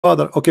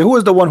father. Okay, who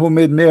is the one who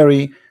made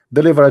Mary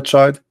deliver a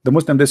child? The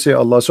Muslim, they say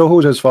Allah. So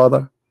who's his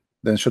father?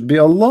 Then should be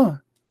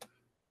Allah,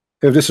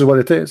 if this is what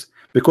it is,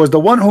 because the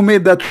one who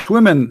made that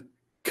woman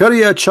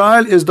carry a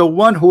child is the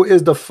one who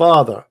is the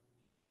father.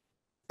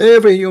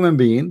 Every human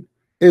being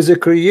is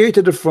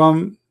created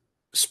from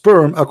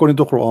sperm, according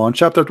to Quran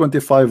chapter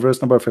 25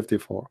 verse number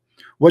 54.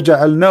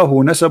 وَجَعَلْنَاهُ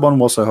نَسَبًا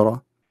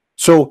وَصَهْرًا.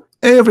 So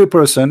every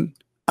person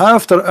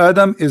after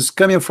Adam is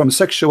coming from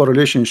sexual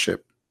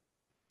relationship.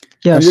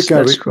 Yes,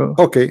 that's true.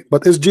 Okay,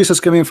 but is Jesus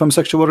coming from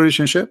sexual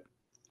relationship?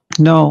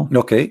 No.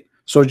 Okay,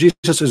 so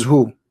Jesus is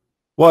who?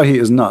 Why he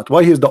is not?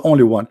 Why he is the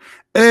only one?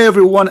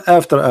 Everyone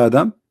after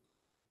Adam,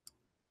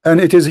 and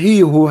it is he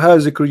who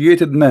has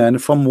created man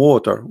from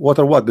water.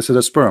 Water what? This is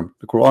a sperm.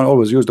 The Quran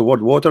always used the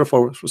word water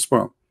for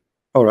sperm.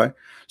 All right.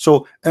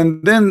 So,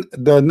 and then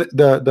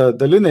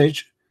the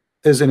lineage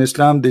is in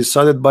Islam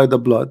decided by the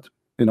blood,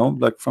 you know,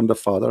 like from the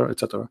father,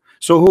 etc.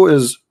 So who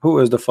is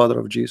the father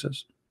of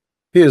Jesus?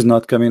 He is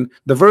not coming.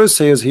 The verse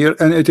says here,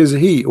 and it is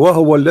he.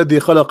 وَهُوَ الَّذِي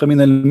خَلَقَ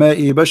مِنَ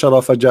الْمَاءِ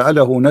بَشَرًا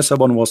فَجَعَلَهُ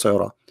نَسَبًا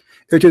وَصَيْرًا.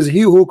 It is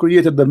he who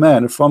created the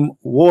man from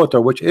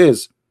water, which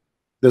is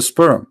the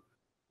sperm,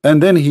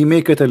 and then he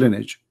make it a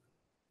lineage.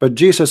 But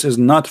Jesus is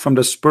not from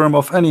the sperm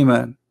of any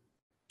man.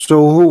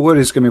 So where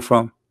is he coming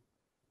from?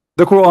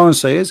 The Quran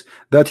says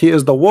that he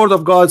is the word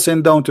of God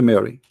sent down to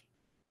Mary.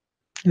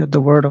 Yeah,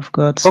 the word of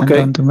God sent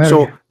down to Mary.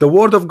 So the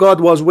word of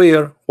God was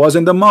where? Was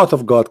in the mouth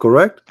of God,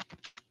 correct?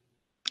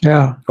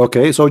 Yeah.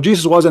 Okay, so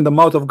Jesus was in the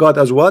mouth of God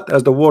as what?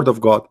 As the word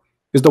of God.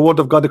 Is the word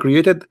of God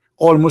created?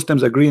 All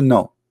Muslims agree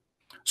no.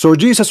 So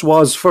Jesus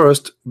was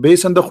first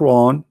based on the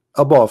Quran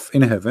above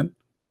in heaven.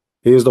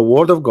 He is the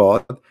word of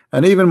God,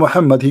 and even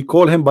Muhammad, he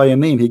called him by a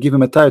name. He gave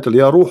him a title,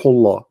 Ya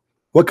Ruhullah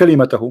wa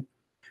kalimatahu.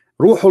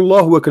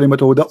 Ruhullah wa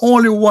kalimatahu. The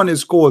only one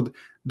is called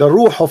the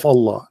Ruh of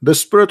Allah, the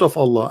Spirit of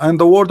Allah, and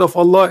the word of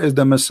Allah is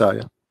the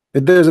Messiah.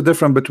 If there is a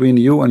difference between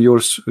you and your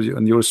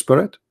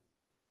spirit,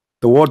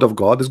 the word of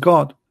God is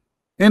God.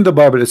 In the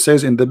Bible it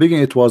says, in the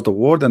beginning it was the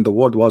word, and the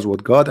word was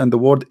with God, and the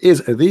word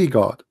is the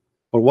God,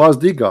 or was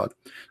the God.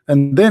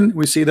 And then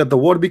we see that the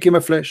word became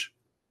a flesh.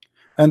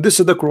 And this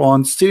is the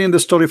Quran stealing the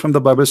story from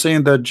the Bible,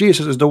 saying that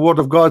Jesus is the word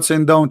of God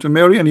sent down to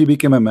Mary, and he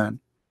became a man.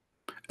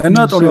 And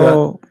not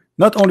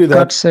only that,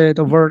 God said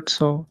the word,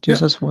 so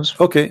Jesus was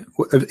okay.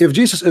 If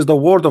Jesus is the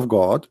word of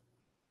God,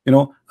 you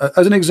know,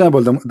 as an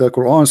example, the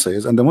Quran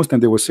says, and the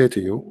Muslim, they will say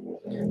to you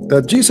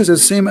that Jesus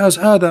is same as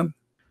Adam.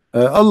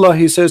 Allah,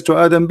 he says to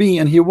Adam, be,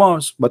 and he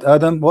was, but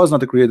Adam was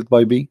not created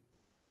by be.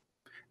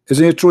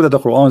 Isn't it true that the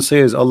Quran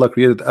says Allah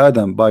created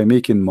Adam by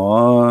making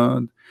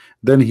mud,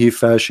 then he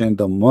fashioned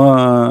the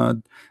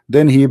mud,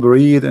 then he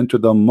breathed into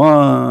the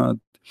mud,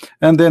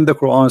 and then the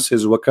Quran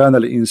says وَكَانَ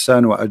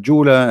الْإِنسَانُ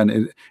عَجُولًا,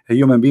 and a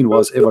human being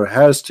was ever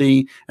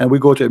hasty. And we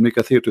go to Ibn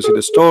Kathir to see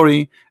the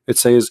story. It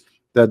says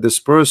that this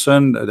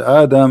person,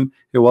 Adam,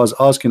 he was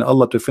asking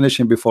Allah to finish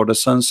him before the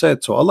sun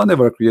set. So Allah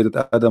never created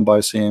Adam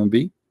by saying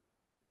be,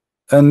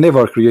 and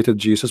never created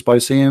Jesus by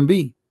saying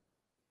be,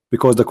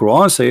 because the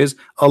Quran says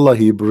Allah,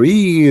 he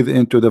breathed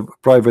into the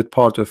private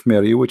part of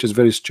Mary, which is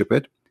very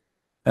stupid,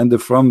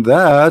 and from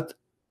that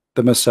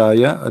the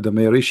Messiah, the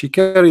Mary, she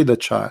carried the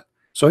child.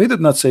 So he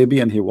did not say be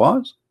and he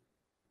was.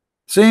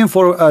 Same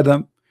for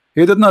Adam.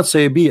 He did not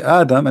say be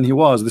Adam and he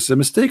was. This is a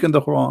mistake in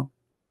the Quran,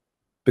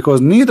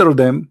 because neither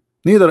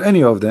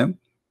any of them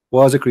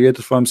was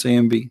created from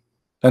saying be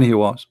and he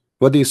was.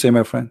 What do you say,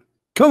 my friend?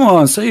 Come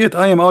on, say it.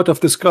 I am out of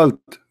this cult.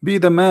 Be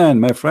the man,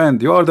 my friend.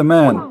 You are the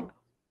man.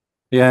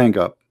 He hang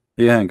up.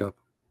 He hang up.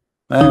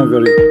 I am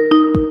very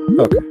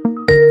okay.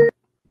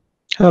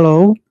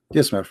 Hello.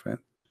 Yes, my friend.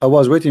 I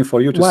was waiting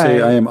for you to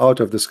say I am out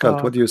of this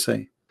cult. What do you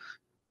say?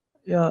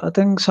 Yeah, I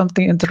think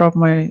something interrupt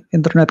my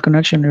internet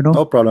connection, you know.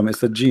 No problem. It's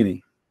the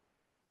genie.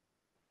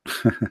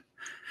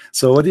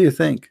 So what do you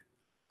think?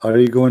 Are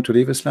you going to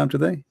leave Islam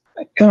today?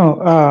 You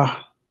know,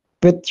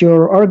 with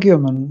your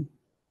argument,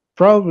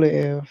 probably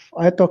if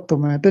I talk to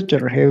my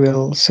teacher, he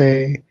will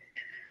say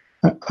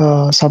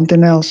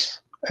something else,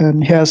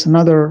 and he has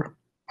another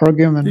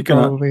argument. He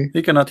cannot. Probably.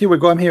 He cannot. He will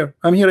go. I'm here.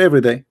 I'm here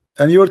every day.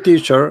 And your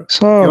teacher,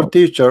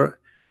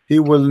 he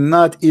will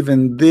not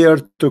even dare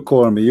to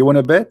call me. You want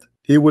to bet?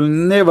 He will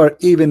never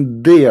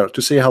even dare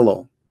to say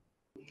hello.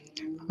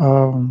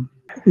 You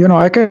know,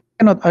 I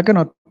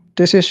cannot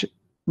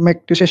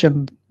make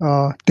decision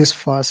this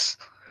fast.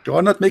 You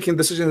are not making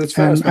decisions this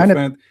fast, my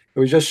friend.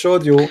 We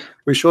showed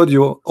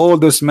you all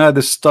this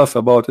mad stuff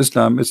about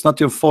Islam. It's not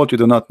your fault. You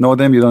do not know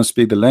them. You don't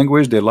speak the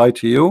language. They lie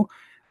to you,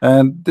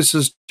 and this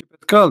is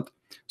stupid cult.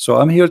 So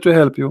I'm here to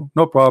help you.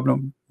 No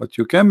problem. But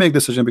you can make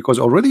decision, because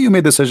already you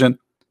made decision.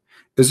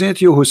 Isn't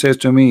it you who says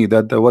to me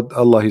that what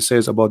Allah, he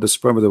says about the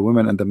sperm of the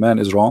woman and the man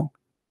is wrong?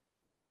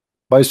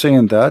 By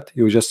saying that,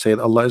 you just said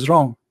Allah is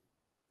wrong.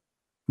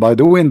 By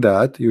doing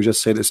that, you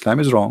just said Islam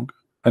is wrong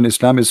and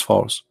Islam is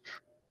false.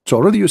 So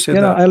already you said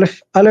that.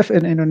 I live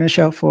in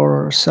Indonesia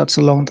for such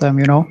a long time,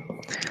 you know.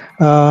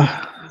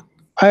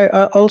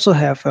 I also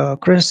have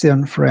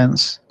Christian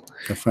friends,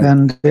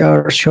 and they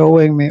are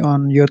showing me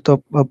on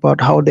YouTube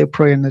about how they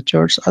pray in the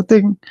church. I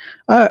think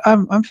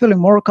I'm feeling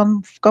more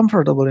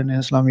comfortable in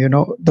Islam. You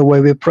know, the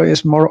way we pray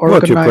is more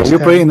organized. What you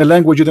pray in a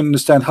language you don't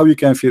understand. How you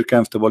can feel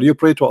comfortable? You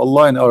pray to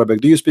Allah in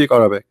Arabic. Do you speak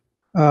Arabic?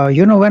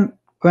 You know,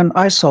 when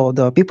I saw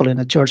the people in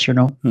the church, you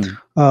know,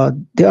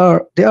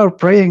 they are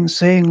praying,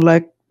 saying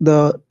like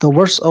the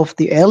words of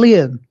the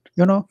alien.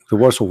 You know, the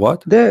words of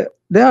what? They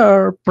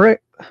are praying.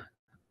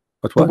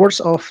 What? The words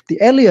of the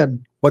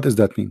alien. What does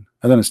that mean?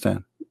 I don't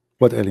understand.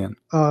 What alien?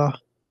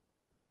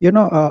 You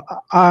know,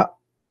 I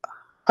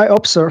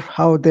observe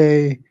how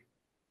they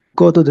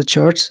go to the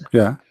church.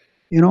 Yeah.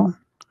 You know.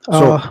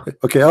 So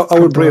okay, I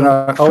will pray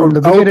now. I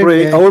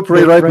will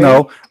pray right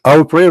now. I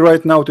will pray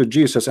right now to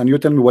Jesus, and you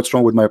tell me what's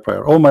wrong with my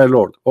prayer. Oh my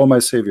Lord, oh my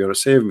Savior,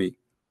 save me,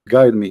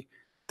 guide me,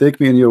 take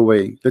me in your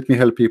way. Let me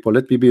help people.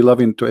 Let me be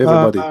loving to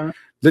everybody.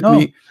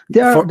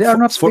 They are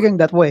not speaking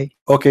that way.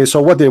 Okay,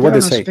 so what they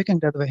say? Speaking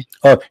that way.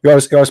 Oh, you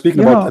are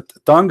speaking about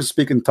tongues,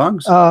 speaking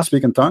tongues,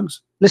 speaking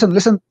tongues. Listen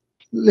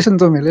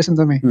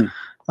to me.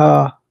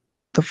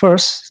 The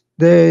first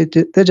they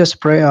just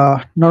pray.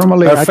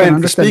 Normally, my I friend, can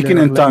understand speaking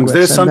in tongues.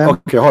 There is some.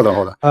 Okay, hold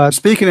on.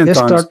 Speaking in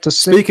tongues.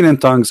 Speaking in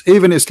tongues.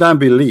 Even Islam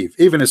believe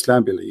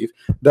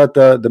that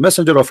the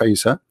messenger of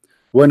Isa,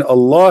 when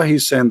Allah He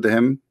sent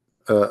him.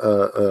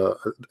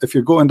 If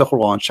you go in the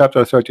Quran,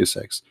 chapter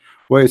 36,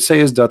 where it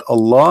says that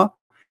Allah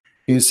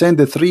He sent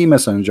the 3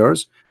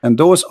 messengers, and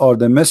those are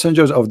the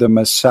messengers of the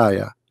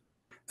Messiah.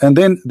 And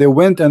then they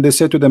went and they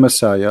said to the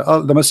Messiah,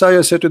 the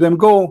Messiah said to them,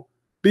 go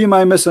be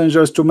my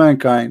messengers to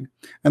mankind.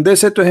 And they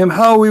said to him,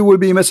 how we will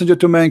be messenger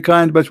to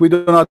mankind, but we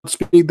do not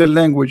speak their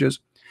languages.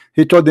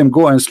 He told them,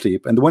 go and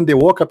sleep. And when they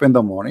woke up in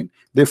the morning,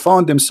 they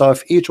found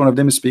themselves, each one of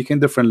them speaking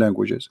different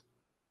languages.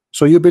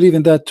 So you believe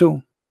in that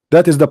too?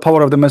 That is the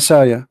power of the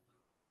Messiah.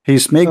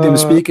 He's make them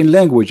speak in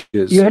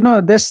languages. You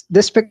know, they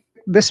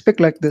speak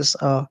like this.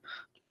 I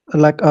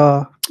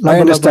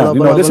understand.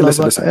 You know,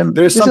 listen.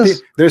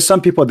 There's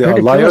some people they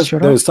are liars.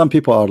 There's some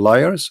people are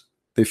liars.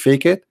 They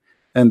fake it,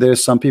 and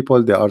there's some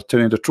people they are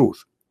telling the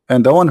truth.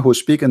 And the one who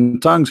speak in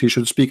tongues, he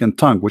should speak in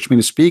tongue, which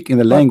means speak in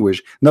the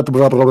language, not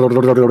blah, blah, blah,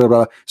 blah, blah,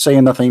 blah,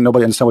 saying nothing.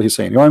 Nobody understands what he's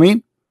saying. You know what I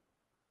mean?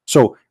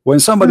 So when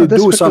somebody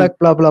do something like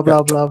blah blah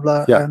blah blah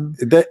blah. Yeah.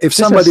 If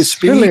somebody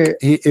speak,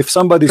 if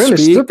somebody really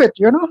speak, stupid,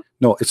 you know.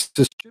 No, it's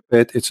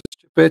stupid. It's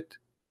stupid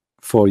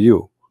for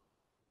you.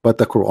 But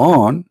the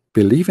Quran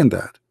believe in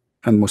that,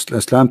 and Muslim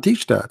Islam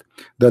teach that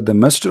the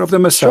messenger of the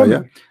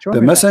Messiah,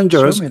 the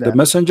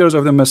messengers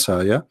of the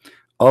Messiah,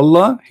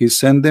 Allah He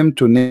sent them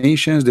to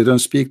nations they don't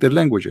speak their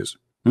languages.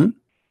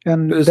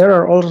 And there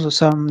are also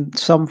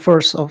some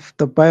verse of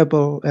the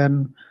Bible,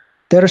 and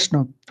there is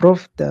no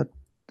proof that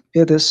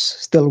it is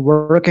still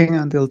working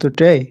until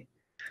today.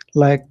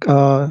 Like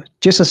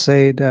Jesus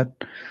said that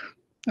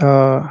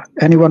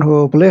anyone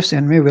who believes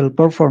in me will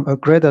perform a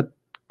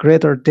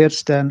greater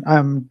deeds than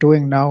I'm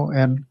doing now.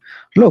 And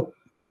look,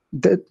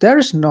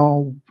 there's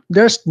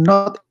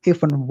not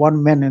even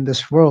one man in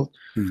this world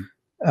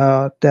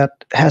that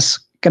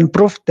can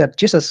prove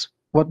that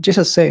what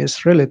Jesus says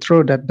is really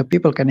true, that the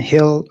people can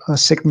heal a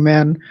sick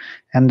man.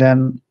 And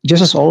then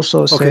Jesus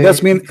also says, okay,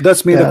 that's mean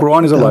the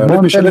Quran is a liar.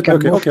 Let me show.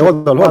 Okay,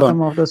 hold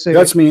on.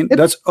 That's mean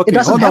that's okay.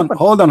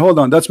 Hold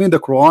on. That's mean the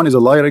Quran is a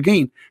liar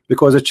again,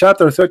 because the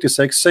chapter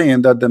 36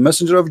 saying that the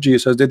messenger of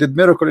Jesus, they did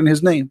miracle in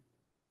his name.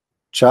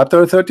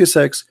 Chapter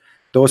 36,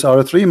 those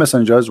are 3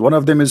 messengers. One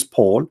of them is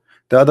Paul,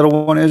 the other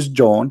one is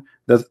John,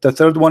 the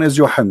third one is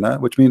Johanna,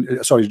 which means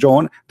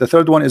John. The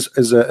third one is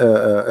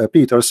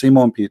Peter,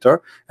 Simon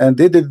Peter, and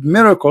they did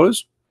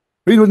miracles.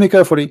 Read with me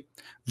carefully.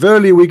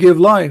 Verily we give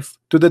life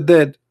to the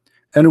dead,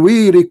 and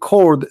we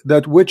record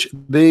that which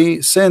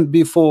they sent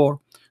before.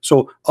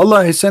 So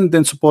Allah has sent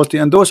them supposedly,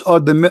 and those are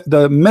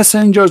the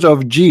messengers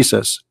of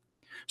Jesus.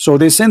 So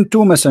they sent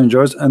 2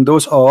 messengers, and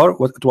those are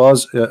what it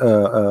was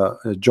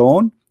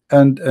John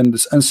and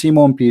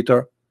Simon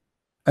Peter,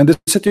 and the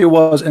city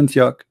was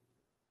Antioch.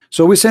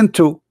 So we sent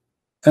 2,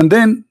 and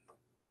then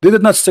they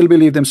did not still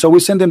believe them. So we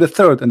sent them the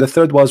third, and the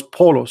third was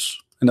Paulos.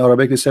 In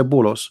Arabic they say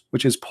Boulos,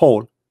 which is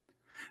Paul.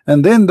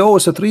 And then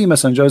those 3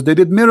 messengers, they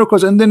did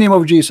miracles in the name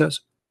of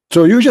Jesus.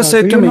 So you just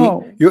said to me,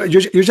 you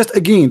just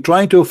again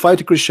trying to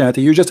fight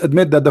Christianity. You just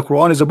admit that the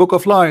Quran is a book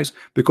of lies,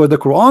 because the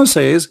Quran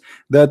says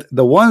that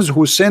the ones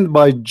who sent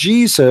by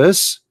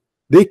Jesus,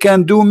 they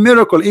can do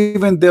miracle,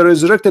 even they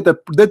resurrected a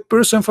dead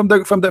person from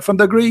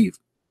the grave.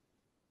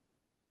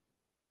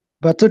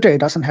 But today it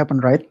doesn't happen,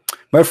 right?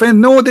 My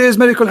friend, no, there's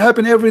miracle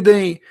happen every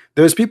day.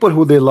 There's people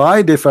who they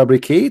lie, they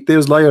fabricate.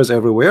 There's liars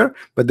everywhere,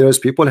 but there's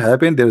people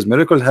happen. There's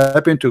miracles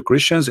happen to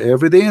Christians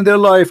every day in their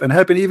life, and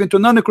happen even to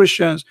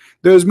non-Christians.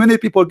 There's many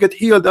people get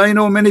healed. I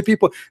know many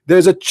people.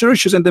 There's a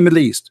churches in the Middle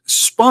East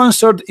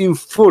sponsored in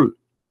full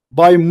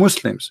by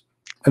Muslims.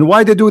 And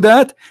why they do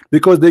that?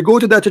 Because they go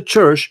to that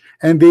church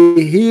and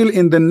they heal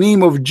in the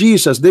name of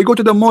Jesus. They go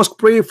to the mosque,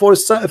 pray for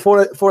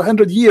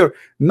 100 years,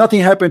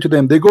 nothing happened to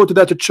them. They go to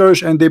that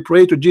church and they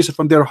pray to Jesus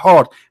from their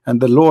heart, and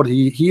the Lord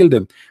He healed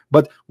them.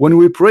 But when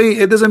we pray,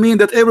 it doesn't mean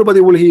that everybody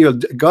will heal.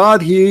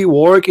 God He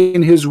work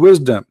in His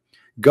wisdom.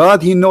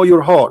 God He know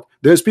your heart.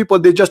 There's people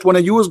they just want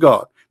to use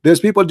God. There's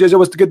people just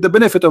want to get the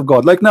benefit of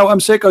God. Like now I'm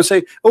sick, I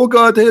say, oh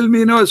God, help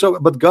me. No, so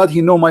but God,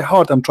 He know my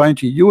heart. I'm trying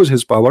to use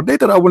His power.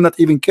 Later I will not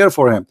even care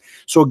for Him.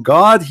 So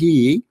God,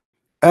 He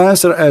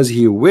answer as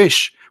He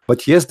wish.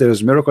 But yes, there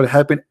is miracle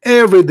happen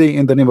every day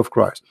in the name of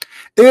Christ.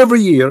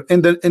 Every year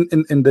in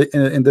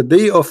the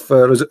day of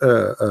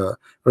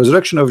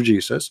resurrection of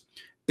Jesus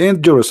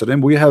in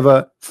Jerusalem, we have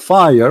a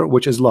fire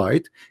which is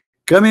light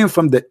coming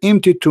from the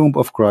empty tomb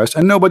of Christ,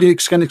 and nobody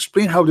can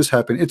explain how this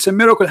happened. It's a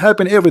miracle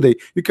happen every day.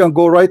 You can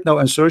go right now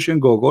and search in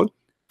Google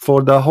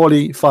for the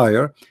holy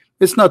fire.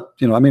 It's not,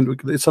 you know, I mean,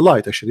 it's a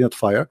light actually, not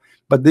fire,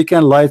 but they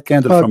can light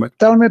candle from it.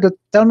 Tell me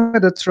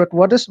the truth.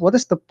 What is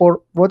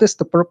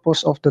the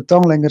purpose of the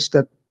tongue language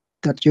that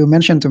you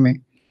mentioned to me?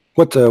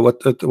 What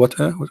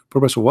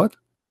purpose of what?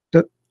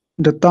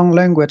 The tongue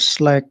language,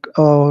 like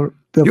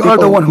you are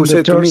the one who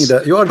said to me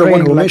that you are the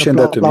one who mentioned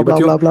that to me. But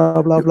you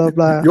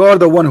are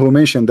the one who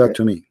mentioned that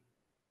to me.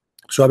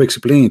 So I'm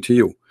explaining to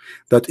you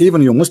that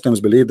even you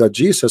Muslims believe that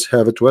Jesus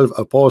have 12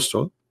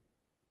 apostles.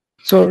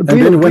 So and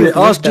then when they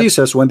asked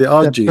Jesus,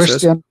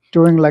 Christian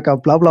doing like a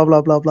blah blah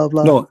blah blah blah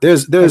blah. No,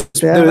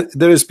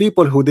 there is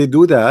people who they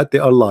do that, they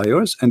are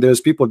liars, and there's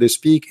people they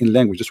speak in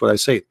language. That's what I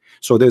say.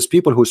 So there's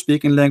people who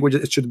speak in language.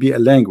 It should be a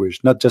language,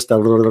 not just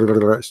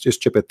a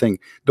stupid thing.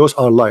 Those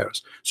are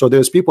liars. So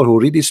there's people who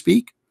really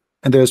speak,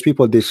 and there's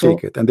people they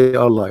fake it, and they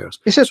are liars.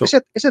 Is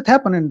it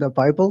happening in the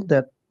Bible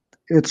that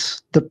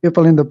it's the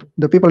people in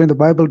the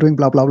Bible doing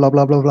blah blah blah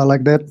blah blah blah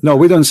like that? No,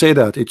 we don't say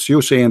that. It's you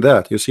saying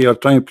that. You see, you're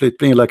trying to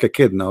playing like a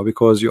kid now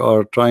because you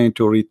are trying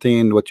to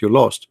retain what you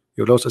lost.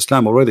 You lost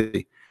Islam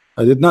already.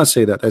 I did not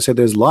say that. I said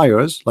there's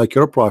liars like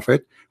your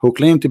prophet who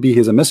claim to be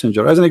his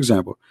messenger. As an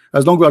example,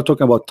 as long as we are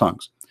talking about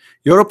tongues,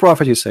 your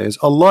prophet, he says,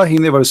 Allah, He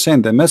never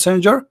sent a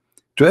messenger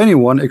to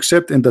anyone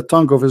except in the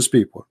tongue of His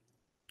people.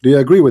 Do you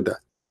agree with that?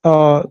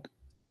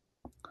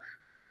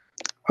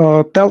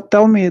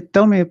 Tell me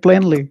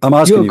plainly. I'm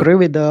asking you. You agree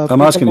with the?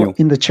 I'm asking you.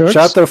 In the church,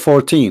 chapter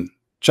 14,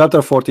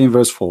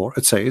 verse 4.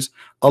 It says,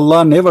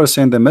 Allah never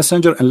sent a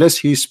messenger unless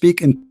He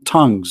speak in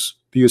tongues.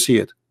 Do you see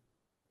it?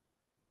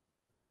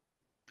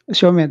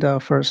 Show me the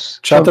verse.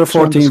 Chapter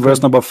 14,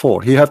 verse number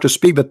 4. He have to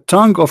speak the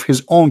tongue of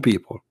His own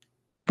people.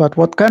 But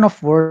what kind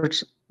of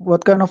words?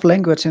 What kind of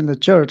language in the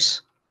church?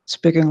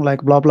 Speaking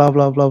like blah blah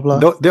blah blah blah.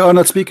 No, they are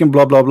not speaking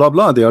blah blah blah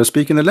blah. They are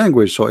speaking a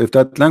language. So if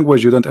that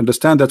language you don't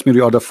understand, that means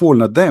you are the fool,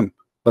 not them.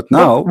 But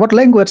now, what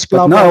language?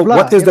 Blah, blah, blah,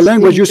 what is the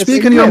language you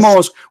speak in your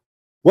mosque?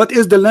 What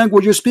is the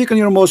language you speak in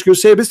your mosque? You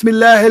say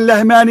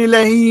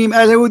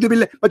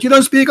Bismillahirrahmanirrahim, but you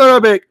don't speak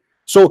Arabic.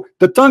 So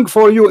the tongue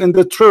for you in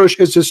the church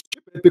is just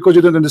stupid because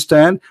you don't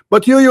understand.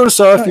 But you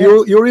yourself,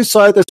 you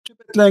recite a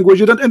stupid language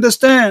you don't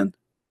understand.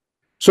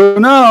 So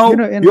now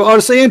you are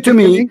saying to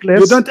me,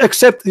 English, you don't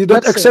accept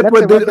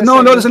what they,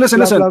 no, listen.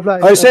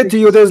 I said to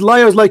you, there's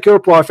liars like your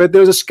prophet,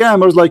 there's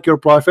scammers like your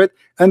prophet,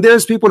 and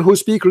there's people who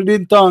speak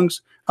in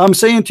tongues. I'm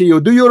saying to you,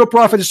 do your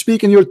prophet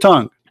speak in your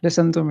tongue?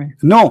 Listen to me.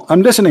 No,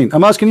 I'm listening.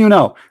 I'm asking you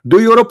now.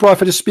 Do your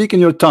prophet speak in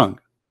your tongue?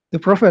 The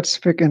prophet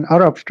speak in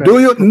Arab.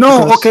 Do you?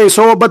 No. Okay.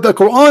 So, but the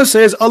Quran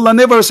says Allah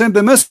never sent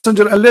the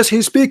messenger unless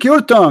He speak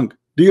your tongue.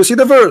 Do you see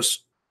the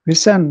verse? We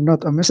send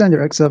not a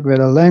messenger except with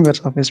the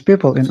language of His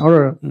people, in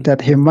order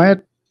that He might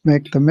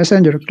make the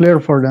messenger clear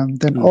for them.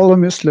 Then Allah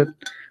mislead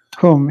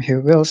whom He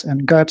wills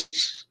and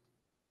guides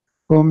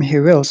whom He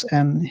wills,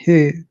 and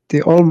He,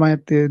 the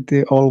Almighty,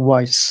 the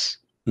All-Wise.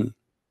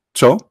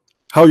 So,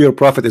 how your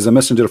prophet is a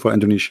messenger for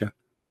Indonesia?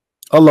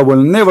 Allah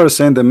will never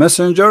send a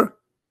messenger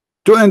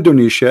to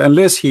Indonesia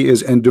unless he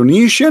is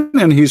Indonesian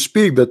and he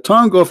speak the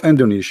tongue of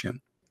Indonesian.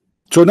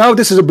 So now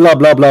this is a blah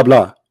blah blah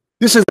blah.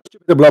 This is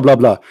the blah blah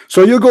blah.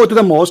 So you go to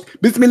the mosque,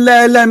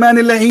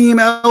 Bismillahirrahmanirrahim,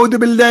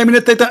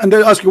 and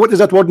they ask you what does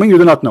that word mean? You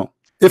do not know.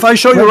 If I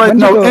show you right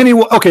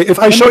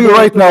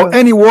now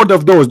any word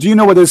of those, do you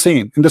know what they're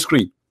saying in the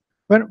screen?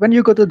 When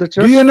you go to the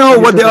church, do you know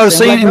what they are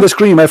saying in the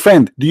screen, my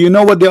friend? Do you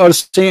know what they are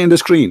saying in the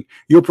screen?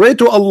 You pray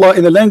to Allah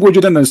in a language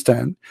you don't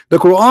understand. The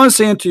Quran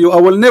saying to you,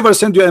 I will never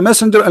send you a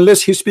messenger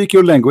unless he speak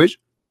your language.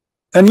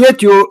 And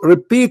yet you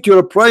repeat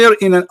your prayer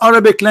in an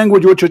Arabic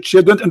language which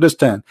you don't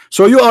understand.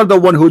 So you are the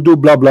one who do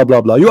blah blah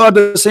blah blah. You are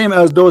the same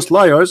as those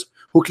liars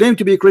who claim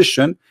to be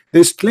Christian.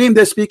 They claim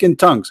they speak in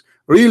tongues.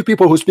 Real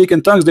people who speak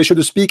in tongues, they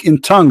should speak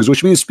in tongues,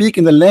 which means speak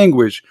in the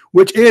language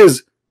which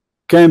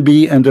can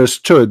be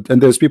understood,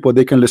 and there's people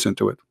they can listen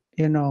to it.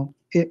 You know,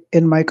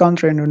 in my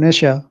country,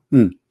 Indonesia,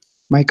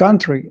 my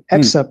country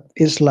accept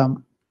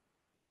Islam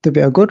to be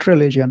a good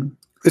religion.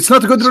 It's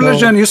not a good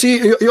religion. You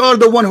see, you are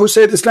the one who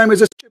said Islam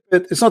is a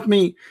stupid. It's not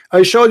me.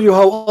 I showed you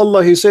how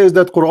Allah, He says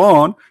that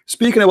Quran,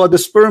 speaking about the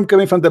sperm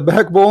coming from the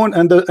backbone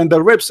and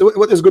the ribs.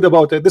 What is good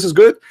about it? This is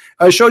good.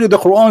 I showed you the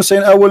Quran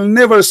saying, I will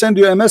never send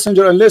you a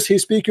messenger unless he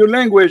speak your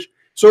language.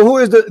 So who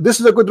is this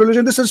is a good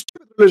religion? This is a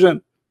stupid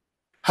religion.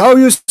 How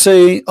you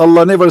say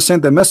Allah never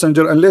sent a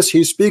messenger unless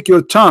he speak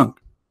your tongue,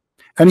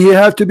 and he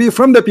have to be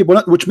from the people,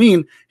 which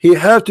mean he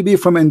have to be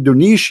from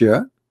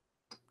Indonesia,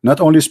 not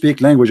only speak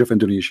language of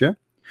Indonesia,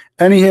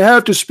 and he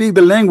have to speak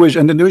the language,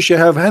 and Indonesia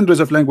have hundreds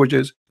of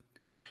languages.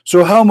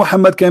 So how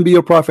Muhammad can be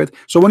your prophet?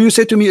 So when you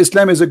say to me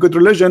Islam is a good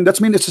religion, that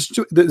means the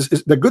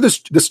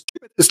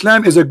stupid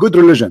Islam is a good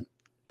religion.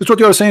 That's what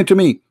you are saying to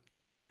me.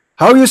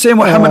 How you say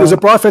Muhammad is a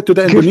prophet to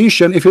the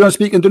Indonesian if you don't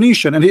speak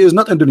Indonesian and he is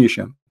not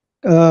Indonesian?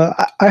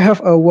 I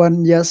have a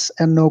one yes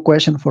and no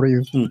question for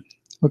you.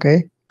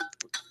 Okay,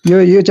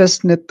 you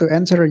just need to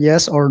answer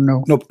yes or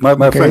no. No,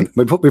 my friend,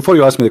 before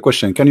you ask me the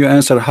question, can you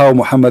answer how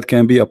Muhammad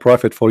can be a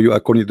prophet for you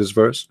according to this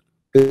verse?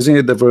 Isn't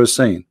it the verse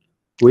saying,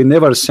 we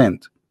never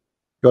sent?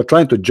 You're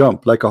trying to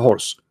jump like a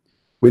horse.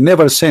 We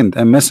never sent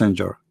a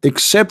messenger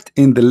except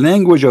in the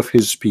language of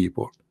his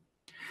people.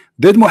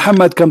 Did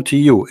Muhammad come to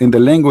you in the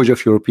language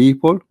of your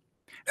people?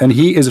 And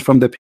he is from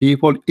the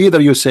people? Either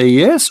you say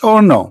yes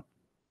or no.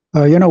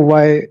 You know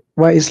why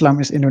Islam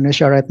is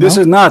Indonesia right now? This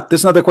is not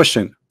the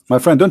question, my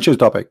friend. Don't change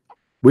topic.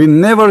 We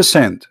never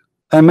sent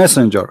a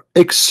messenger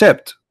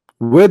except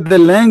with the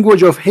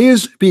language of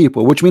his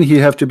people, which means he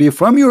have to be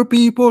from your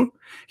people.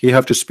 He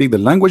have to speak the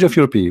language of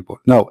your people.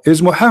 Now,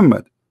 is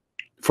Muhammad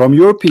from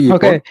your people?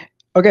 Okay.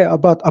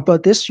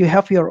 About this, you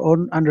have your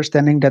own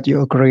understanding that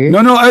you agree.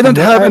 No, I don't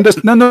have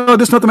understanding. No,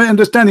 that's not my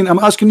understanding. I'm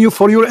asking you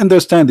for your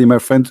understanding, my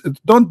friend.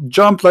 Don't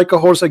jump like a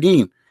horse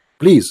again,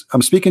 please.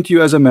 I'm speaking to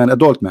you as a man,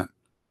 adult man.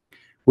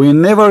 We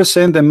never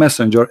send a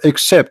messenger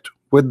except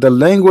with the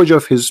language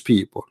of his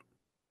people.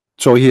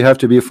 So he have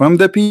to be from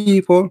the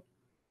people,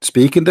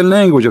 speaking the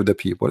language of the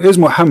people. Is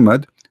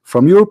Muhammad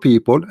from your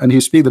people and he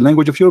speak the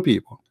language of your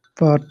people?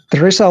 But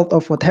the result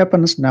of what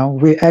happens now,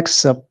 we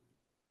accept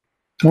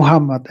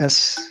Muhammad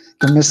as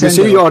the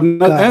messenger. You see, you are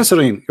not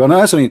answering. You're not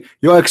answering.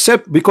 You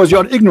accept because you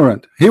are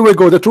ignorant. Here we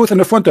go, the truth in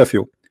the front of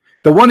you.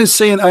 The one is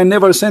saying, I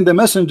never send a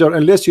messenger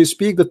unless you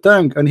speak the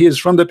tongue, and he is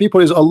from the people,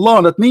 is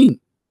Allah, not me.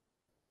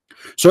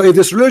 So if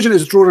this religion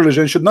is a true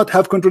religion, should not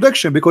have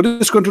contradiction, because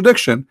this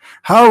contradiction,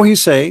 how he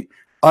say,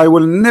 I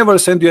will never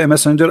send you a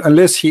messenger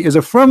unless he is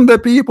from the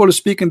people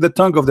speaking the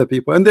tongue of the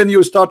people. And then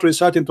you start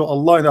reciting to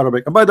Allah in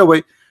Arabic. And by the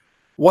way,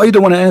 why you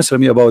don't want to answer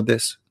me about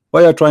this?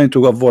 Why are you trying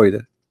to avoid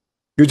it?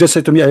 You just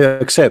said to me, I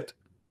accept.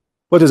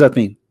 What does that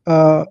mean?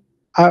 I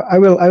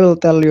will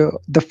tell you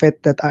the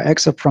faith that I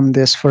accept from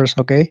this first,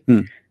 okay?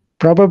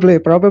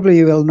 Probably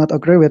you will not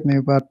agree with me,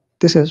 but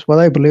this is what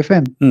I believe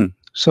in.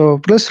 So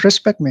please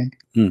respect me.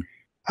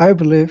 I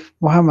believe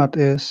Muhammad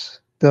is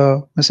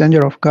the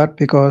messenger of God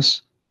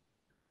because,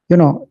 you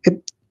know,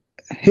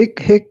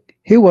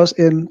 he was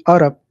in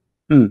Arab,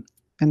 and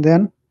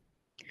then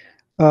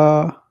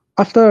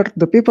after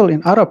the people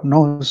in Arab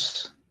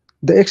knows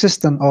the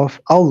existence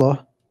of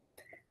Allah,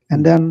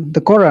 and then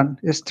the Quran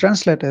is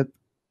translated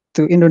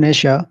to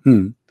Indonesia,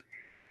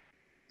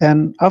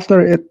 and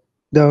after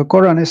the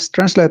Quran is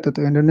translated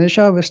to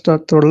Indonesia, we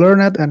start to learn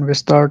it and we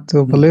start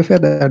to believe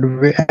it and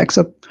we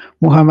accept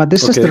Muhammad.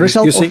 This is the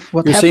result of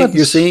what happens.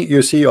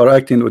 You see, you're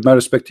acting, with my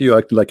respect to you,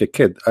 acting like a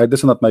kid. This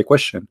is not my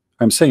question.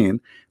 I'm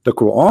saying, the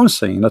Quran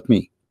saying, not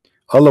me.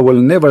 Allah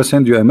will never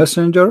send you a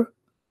messenger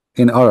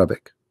in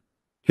Arabic.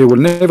 He will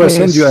never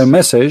send you a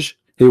message.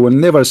 He will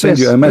never send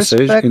you a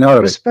message in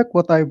Arabic. Respect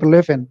what I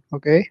believe in,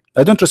 okay?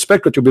 I don't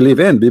respect what you believe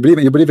in. You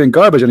believe in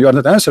garbage and you are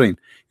not answering.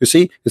 You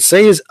see, it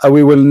says,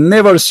 we will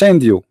never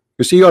send you.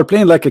 You see, you are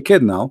playing like a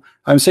kid now.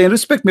 I'm saying,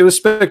 respect me,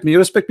 respect me. You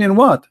respect me in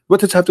what? What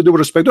does it have to do with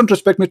respect? Don't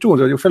respect me too.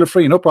 You feel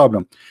free, no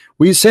problem.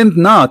 We send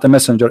not a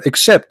messenger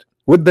except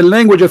with the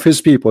language of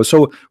his people.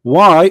 So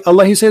why?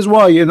 Allah, he says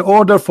why? In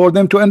order for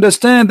them to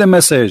understand the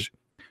message.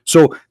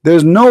 So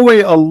there's no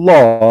way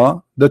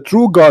Allah, the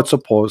true God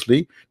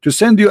supposedly, to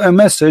send you a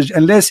message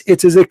unless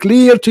it is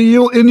clear to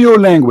you in your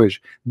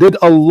language. Did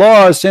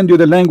Allah send you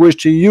the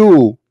language to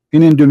you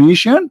in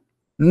Indonesian?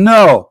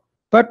 No.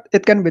 But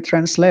it can be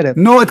translated.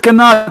 No, it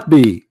cannot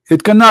be.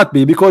 It cannot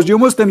be, because you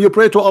Muslim, you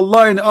pray to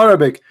Allah in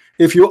Arabic.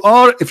 If you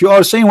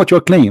are saying what you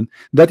claim,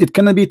 that it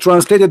cannot be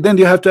translated, then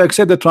you have to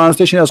accept the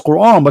translation as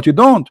Quran, but you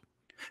don't.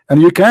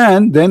 And you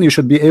can, then you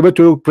should be able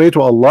to pray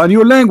to Allah in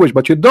your language,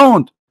 but you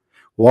don't.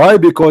 Why?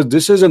 Because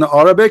this is an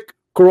Arabic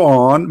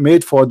Quran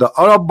made for the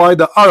Arab by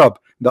the Arab.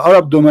 The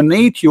Arab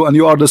dominate you and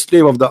you are the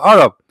slave of the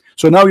Arab.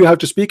 So now you have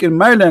to speak in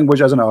my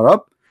language as an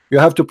Arab. You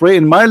have to pray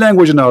in my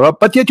language in Arab,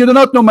 but yet you do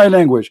not know my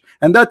language.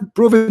 And that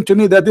proving to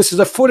me that this is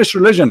a foolish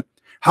religion.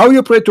 How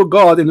you pray to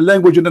God in a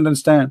language you don't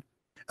understand?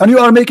 And you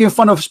are making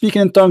fun of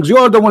speaking in tongues. You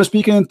are the one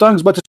speaking in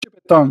tongues, but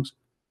stupid tongues.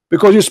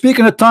 Because you speak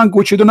in a tongue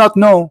which you do not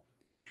know.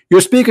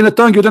 You speak in a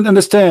tongue you don't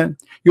understand.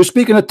 You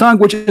speak in a tongue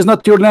which is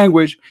not your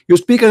language. You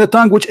speak in a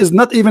tongue which is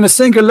not even a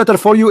single letter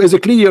for you is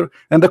clear.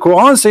 And the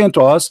Quran saying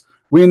to us,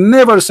 we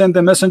never send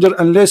a messenger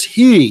unless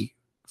he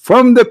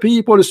from the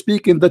people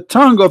speaking the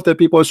tongue of the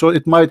people, so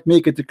it might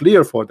make it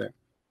clear for them.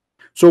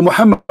 So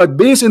Muhammad,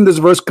 based in this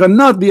verse,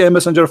 cannot be a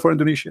messenger for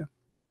Indonesia.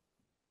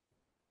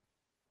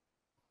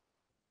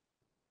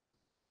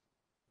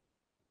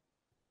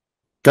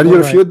 Can you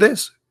refute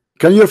this?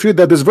 Can you refute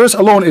that this verse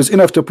alone is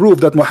enough to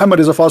prove that Muhammad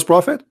is a false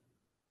prophet?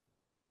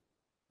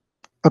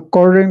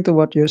 According to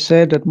what you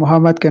said, that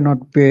Muhammad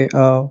cannot be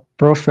a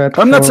prophet.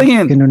 I'm not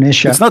saying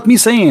Indonesia. It's not me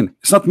saying.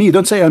 It's not me.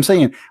 Don't say I'm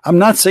saying. I'm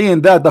not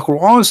saying that. The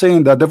Quran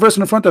saying that. The verse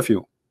in front of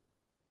you.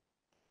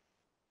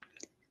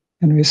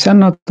 And we send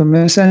not the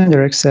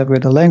messenger except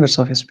with the language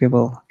of his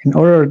people, in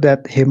order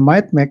that he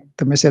might make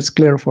the message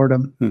clear for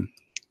them.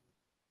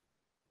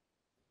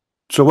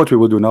 So what we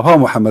will do now? How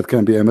Muhammad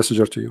can be a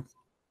messenger to you?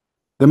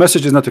 The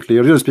message is not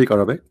clear. You don't speak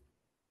Arabic,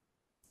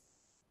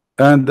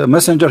 and the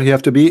messenger he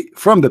have to be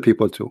from the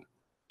people too.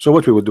 So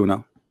what we will do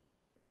now?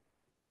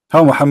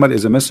 How Muhammad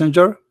is a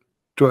messenger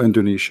to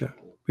Indonesia?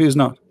 He is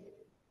not.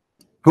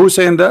 Who's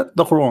saying that?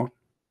 The Quran.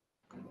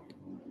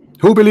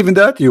 Who believe in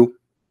that? You.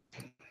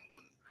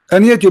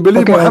 And yet you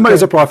believe Muhammad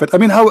is a prophet. I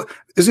mean, how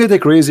isn't it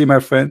crazy,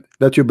 my friend,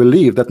 that you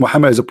believe that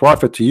Muhammad is a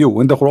prophet to you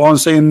when the Quran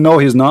is saying no,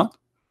 he's not?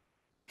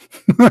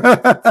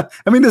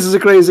 I mean, this is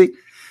crazy.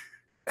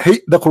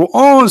 The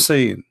Quran is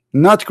saying,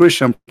 not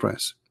Christian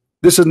Prince.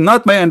 This is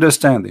not my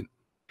understanding.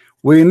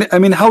 I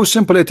mean, how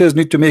simple it is.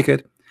 Need to make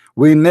it.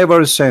 We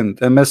never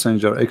send a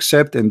messenger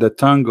except in the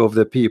tongue of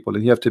the people,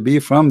 and you have to be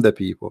from the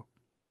people.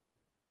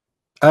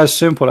 As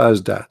simple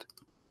as that.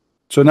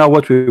 So now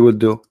what we will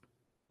do?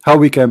 How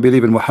we can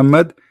believe in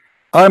Muhammad?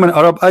 I'm an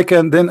Arab. I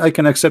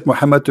can accept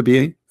Muhammad to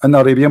be an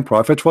Arabian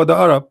prophet for the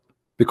Arab,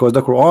 because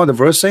the Quran, the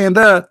verse saying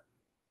that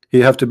he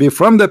have to be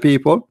from the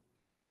people,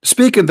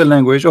 speak in the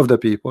language of the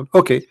people.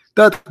 Okay,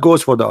 that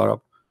goes for the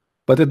Arab,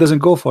 but it doesn't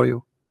go for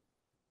you.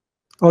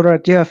 All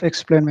right, you have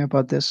explained me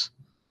about this,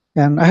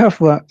 and I have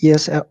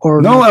yes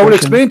or no. I will question.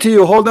 explain to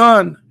you. Hold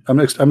on, I'm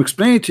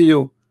explaining to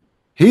you.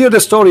 Here the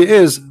story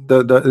is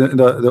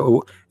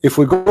if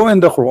we go in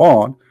the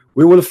Quran,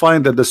 we will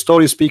find that the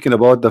story is speaking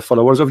about the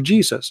followers of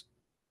Jesus.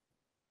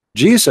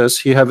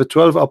 Jesus, he have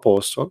 12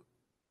 apostles,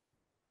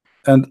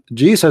 and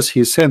Jesus,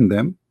 he sent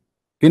them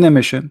in a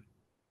mission,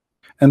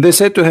 and they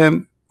said to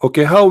him,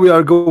 okay, how we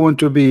are going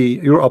to be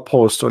your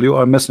apostle, you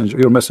are messenger,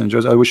 your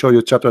messengers. I will show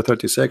you chapter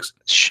 36.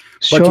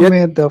 Show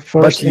me the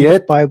first in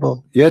the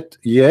Bible. Yet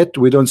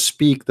we don't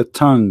speak the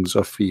tongues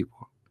of people.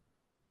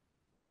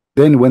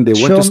 Then when they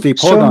went to sleep,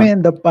 show me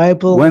in the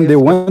Bible when they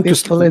went to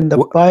sleep, in the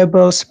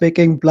Bible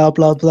speaking blah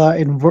blah blah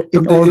in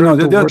order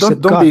to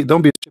worship God.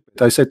 Don't be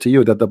stupid. I said to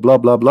you that the blah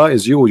blah blah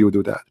is you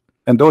do that,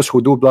 and those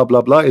who do blah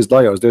blah blah is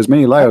liars. There's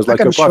many liars like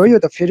your prophet. I can show you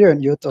the video on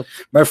YouTube.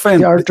 My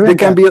friend,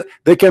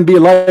 they can be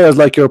liars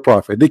like your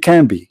prophet. They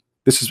can be.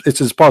 It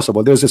is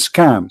possible. There's a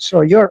scam.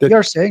 So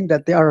you're saying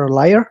that they are a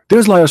liar?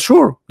 There's liars,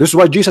 sure. This is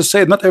why Jesus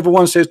said, not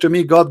everyone says to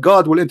me,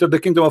 God will enter the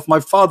kingdom of my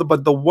Father,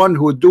 but the one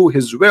who do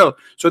his will.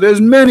 So there's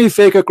many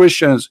fake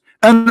Christians,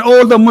 and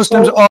all the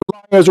Muslims are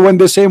liars when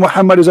they say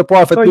Muhammad is a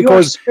prophet,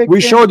 because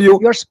we showed you.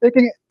 You're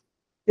speaking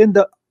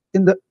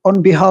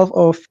on behalf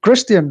of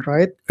Christian,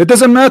 right? It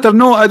doesn't matter.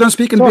 No, I don't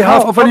speak in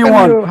behalf of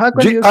anyone.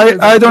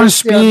 I don't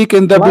speak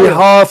in the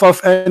behalf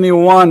of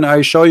anyone.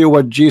 I show you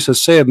what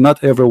Jesus said.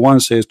 Not everyone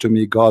says to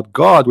me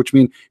God, which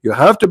means you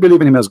have to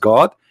believe in him as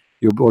God,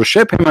 you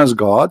worship him as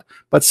God,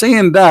 but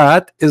saying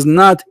that is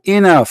not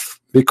enough,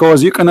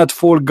 because you cannot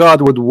fool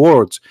God with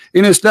words.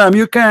 In Islam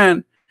you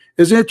can.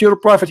 Isn't it your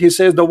prophet, he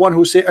says, the one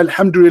who say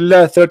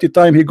Alhamdulillah 30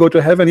 times he go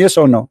to heaven? Yes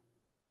or no?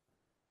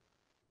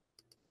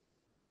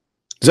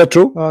 Is that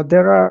true?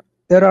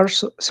 There are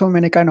so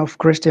many kind of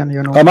Christian,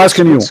 you know. I'm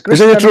asking you,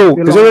 is it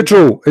true? Is it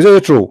true? Is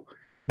it true?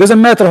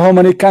 Doesn't matter how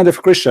many kind of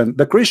Christian.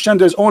 The Christian,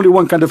 there's only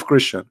one kind of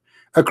Christian.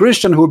 A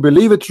Christian who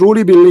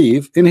truly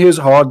believe in his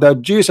heart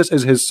that Jesus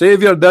is his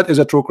savior. That is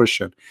a true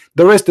Christian.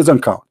 The rest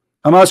doesn't count.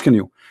 I'm asking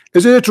you,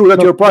 is it true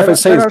that your prophet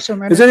says?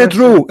 Is it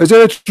true? Is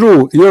it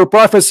true? Your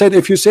prophet said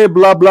if you say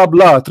blah blah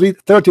blah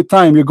 30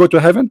 times you go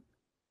to heaven?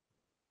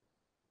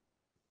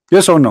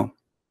 Yes or no?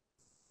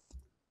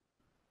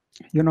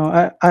 You know,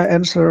 I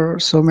answer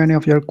so many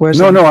of your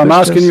questions. No, I'm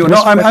asking you. No,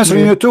 I'm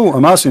answering you too.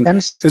 I'm asking.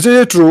 Is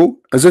it true?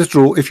 Is it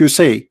true if you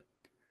say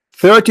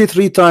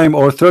 33 times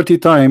or 30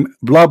 times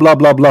blah blah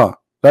blah blah,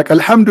 like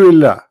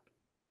Alhamdulillah,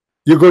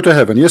 you go to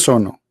heaven? Yes or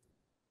no?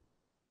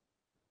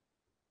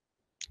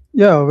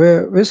 Yeah,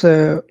 we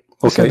say.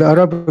 Okay. The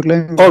Arabic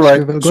language. All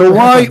right. So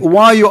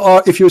why you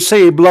are, if you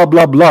say blah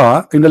blah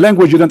blah in the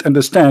language you don't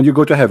understand, you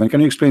go to heaven? Can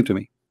you explain to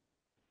me?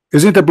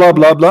 Isn't it blah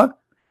blah blah?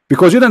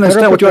 Because you don't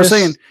understand what you are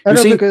saying.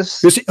 You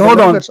see, hold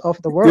on.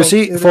 You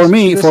see, for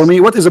me,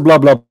 what is a blah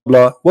blah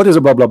blah? What is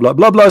a blah blah blah?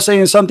 Blah blah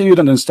saying something you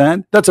don't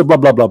understand. That's a blah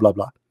blah blah blah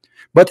blah.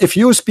 But if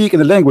you speak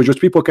in a language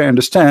which people can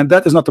understand,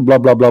 that is not a blah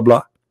blah blah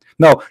blah.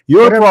 Now,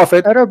 you're a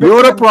prophet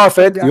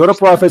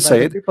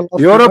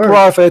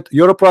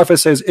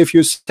says if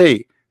you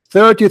say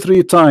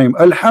 33 times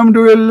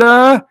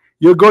Alhamdulillah,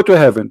 you go to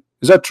heaven.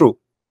 Is that true?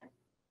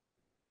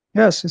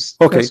 Yes,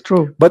 okay. That's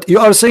true. But you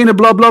are saying a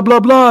blah blah blah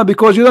blah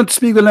because you don't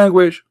speak the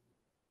language.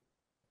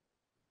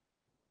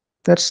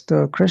 That's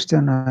the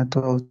Christian I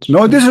told you.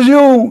 No, this is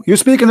you. You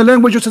speak in the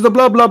language which is the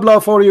blah blah blah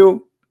for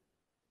you.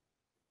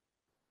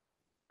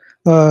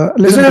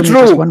 Isn't it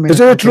true?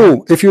 Isn't it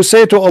true? If you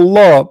say to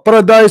Allah,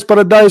 paradise,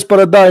 paradise,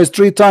 paradise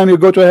 3 times, you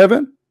go to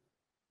heaven?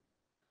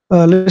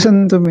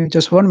 Listen to me,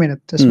 just 1 minute.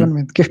 Just 1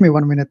 minute. Give me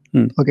 1 minute.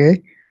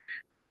 Okay.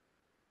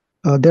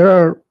 There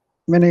are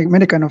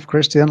many kind of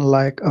Christian,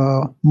 like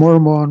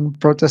Mormon,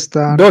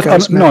 Protestant. No.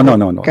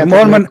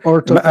 Mormon,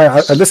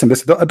 listen.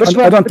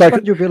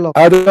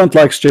 I don't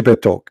like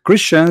stupid talk.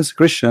 Christians,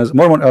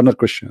 Mormon are not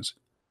Christians.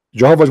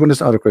 Jehovah's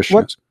Witnesses are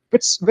Christians.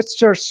 Which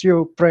church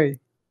you pray?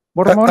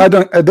 I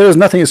don't. There is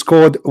nothing is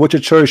called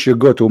which church you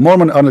go to.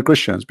 Mormon are not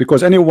Christians,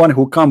 because anyone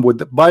who come with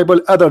the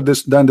Bible other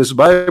than this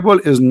Bible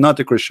is not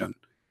a Christian.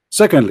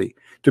 Secondly,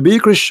 to be a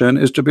Christian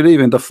is to believe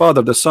in the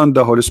Father, the Son,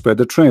 the Holy Spirit,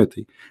 the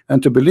Trinity,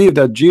 and to believe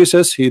that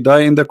Jesus, he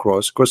died in the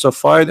cross,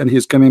 crucified, and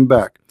he's coming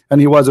back,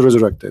 and he was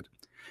resurrected.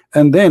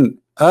 And then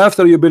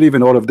after you believe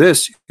in all of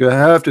this, you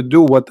have to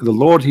do what the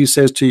Lord he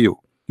says to you.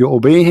 You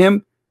obey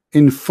him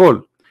in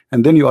full,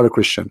 and then you are a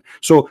Christian.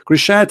 So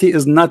Christianity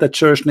is not a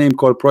church name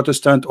called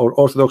Protestant or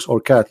Orthodox or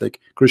Catholic.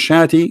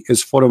 Christianity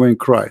is following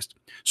Christ.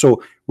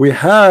 So we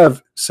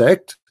have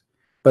sect,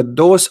 but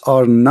those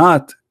are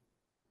not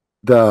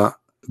the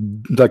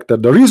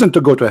reason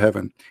to go to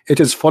heaven. It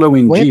is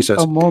following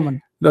Jesus. A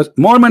moment.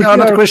 Mormon are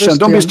not Christian.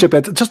 Don't be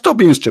stupid. Just stop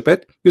being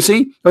stupid. You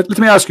see? But let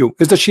me ask you: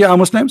 is the Shia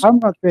Muslims? I'm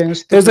not being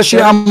stupid. Is the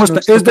Shia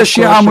Muslims? Is the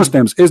Shia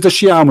Muslims? Is the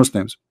Shia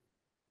Muslims?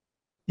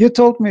 You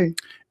told me.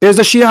 Is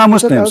the Shia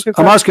Muslims?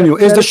 I'm asking you: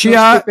 is the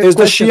Shia? Is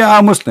the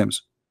Shia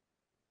Muslims?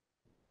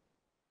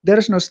 There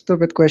is no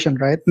stupid question,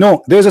 right?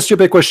 No, there's a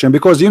stupid question,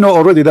 because you know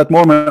already that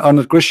Mormon are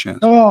not Christians.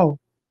 No.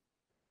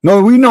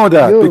 No, we know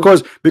that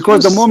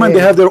because the moment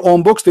they have their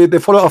own books, they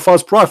follow a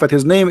false prophet.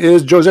 His name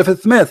is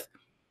Joseph Smith.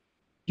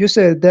 You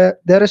said that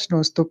there is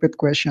no stupid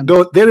question.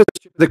 Though there is a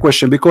stupid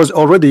question, because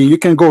already you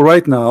can go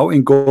right now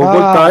in Google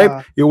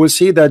type, you will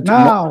see that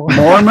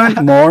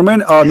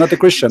Mormon are not a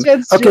Christian.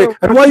 Okay,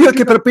 and why you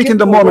keep repeating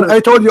the Mormon? I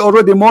told you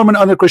already Mormon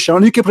are not Christian,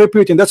 and you keep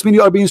repeating. That's mean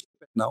you are being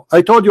stupid now.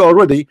 I told you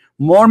already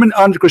Mormon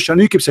are Christian.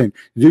 You keep saying,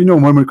 do you know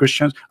Mormon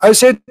Christians? I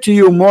said to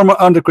you Mormon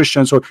are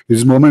Christians. So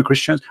is Mormon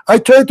Christians? I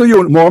told to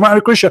you Mormon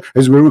are Christian.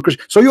 Is Mormon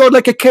Christian? So you are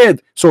like a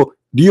kid. So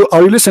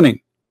are you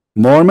listening?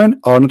 Mormon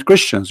are not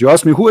Christians. You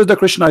ask me who is the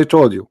Christian? I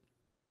told you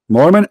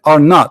Mormon are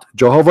not.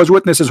 Jehovah's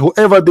Witnesses,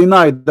 whoever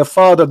denied the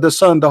Father, the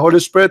Son, the Holy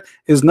Spirit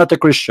is not a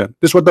Christian.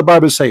 This is what the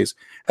Bible says.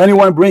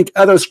 Anyone bring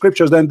other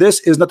scriptures than this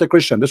is not a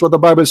Christian. This is what the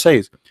Bible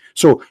says.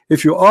 So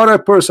if you are a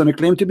person who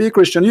claim to be a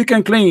Christian, you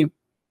can claim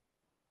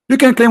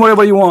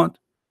whatever you want.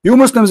 You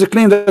Muslims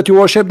claim that you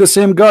worship the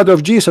same God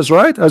of Jesus,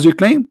 right? As you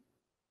claim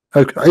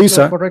Isa.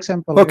 So for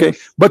example, okay,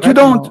 but you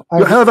don't.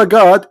 You have a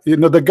God. You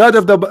know the God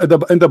of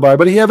in the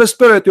Bible. He have a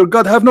spirit. Your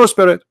God have no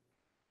spirit.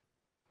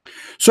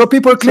 So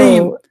people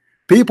claim.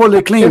 They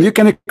claim you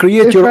can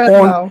create your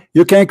own. Now,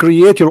 you can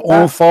create your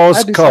own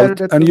false cult,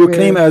 and you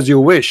claim as you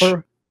wish.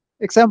 For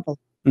example,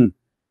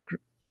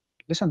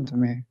 listen to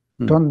me.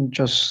 Don't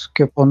just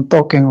keep on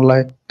talking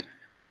like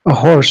a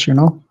horse. You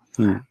know.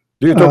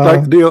 Do you talk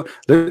like?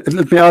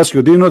 Let me ask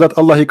you. Do you know that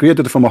Allah He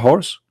created from a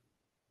horse?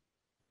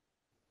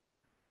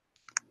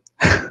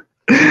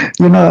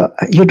 You know,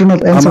 you do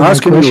not answer. I'm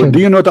asking you. Do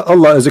you know that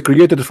Allah is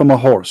created from a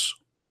horse?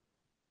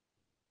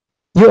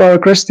 You are a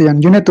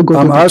Christian. You need to go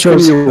to the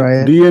church,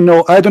 right? Do you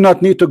know? I do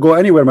not need to go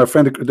anywhere, my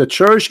friend. The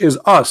church is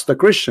us, the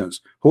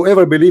Christians.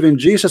 Whoever believe in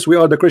Jesus, we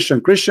are the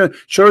Christian. Christian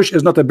church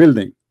is not a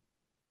building.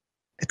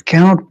 It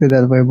cannot be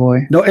that way,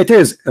 boy. No, it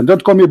is. And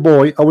don't call me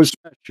boy. I will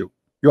smash you.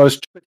 You are a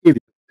stupid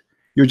idiot.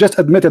 You just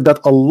admitted that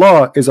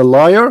Allah is a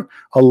liar.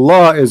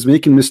 Allah is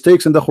making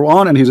mistakes in the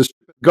Quran, and He's a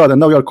stupid God.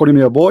 And now you are calling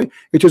me a boy.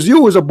 It is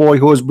you who is a boy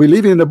who is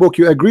believing in the book.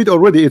 You agreed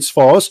already it's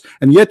false,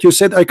 and yet you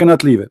said I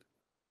cannot leave it.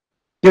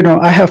 You know,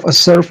 I have a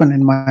servant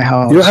in my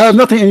house. You have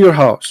nothing in your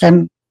house,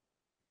 and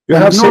you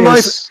have no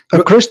life.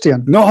 A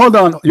Christian. No, hold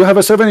on. You have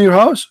a servant in your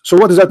house. So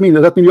what does that mean?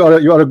 Does that mean you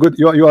are a good?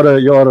 You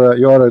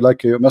are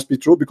like you must be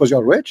true because you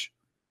are rich?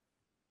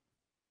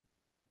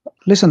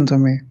 Listen to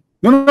me.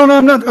 No,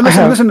 I'm not.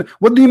 Listen.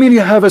 What do you mean you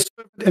have a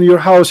servant in your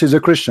house is a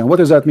Christian? What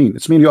does that mean?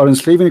 It means you are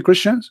enslaving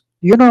Christians?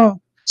 You know,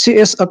 she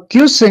is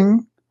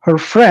accusing her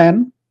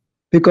friend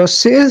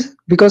because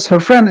her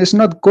friend is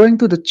not going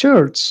to the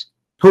church.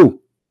 Who?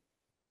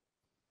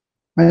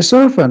 My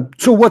servant.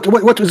 So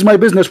what is my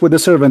business with the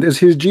servant? Is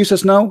he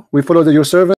Jesus now? We follow your servant?